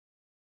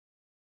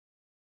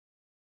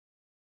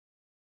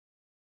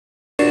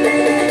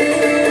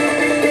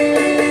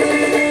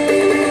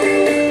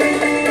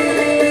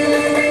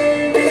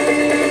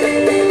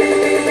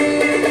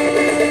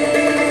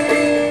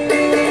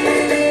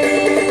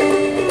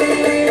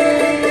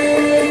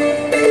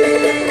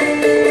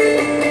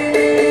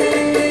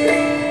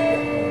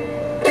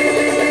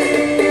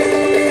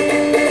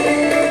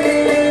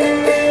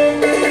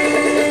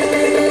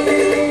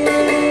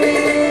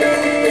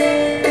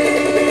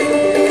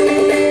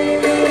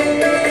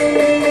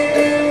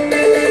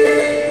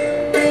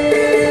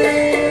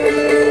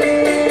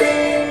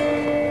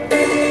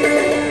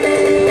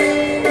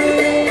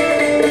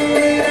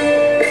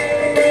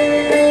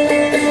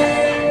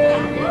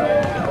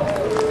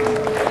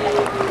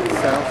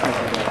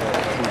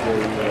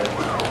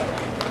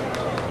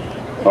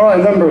All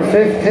right, number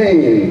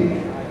 15.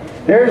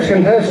 Here's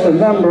contestant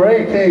number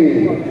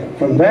 18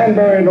 from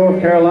Danbury, North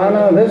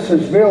Carolina. This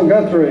is Bill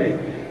Guthrie,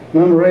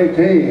 number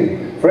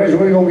 18. Fraser,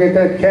 we're going to get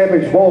that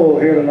cabbage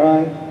boiled here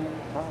tonight.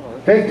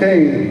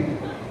 15.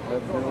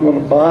 We're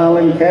going to boil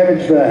them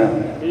cabbage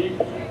down.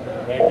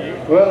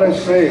 Well,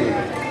 let's see.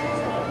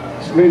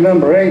 This will be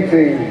number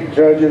 18,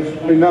 judges. This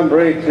will be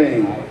number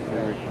 18.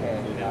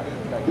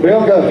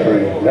 Bill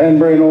Guthrie,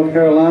 Danbury, North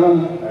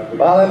Carolina.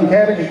 Boil them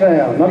cabbage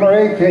down. Number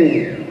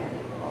 18.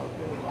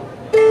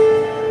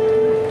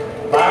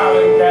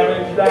 Boiling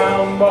cabbage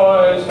down,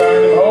 boys,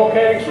 turn them whole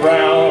cakes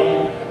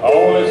round.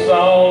 Only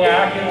song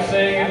I can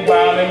sing is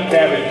boiling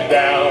cabbage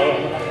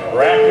down.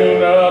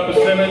 Raccoon up a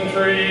cinnamon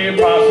tree, a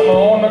possum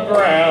on the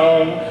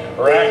ground.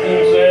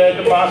 Raccoon said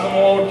to possum,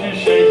 won't you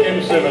shake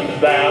them simmons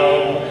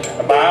down?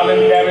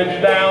 Boiling cabbage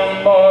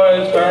down,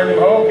 boys, turn them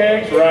whole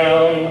cakes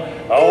round.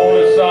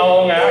 Only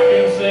song I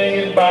can sing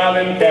is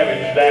boiling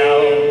cabbage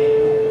down.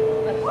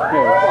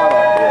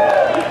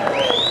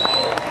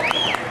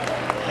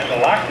 And the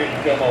light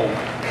didn't come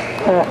on.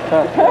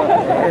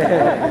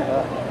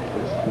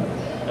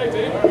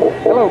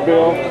 Hello,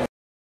 Bill.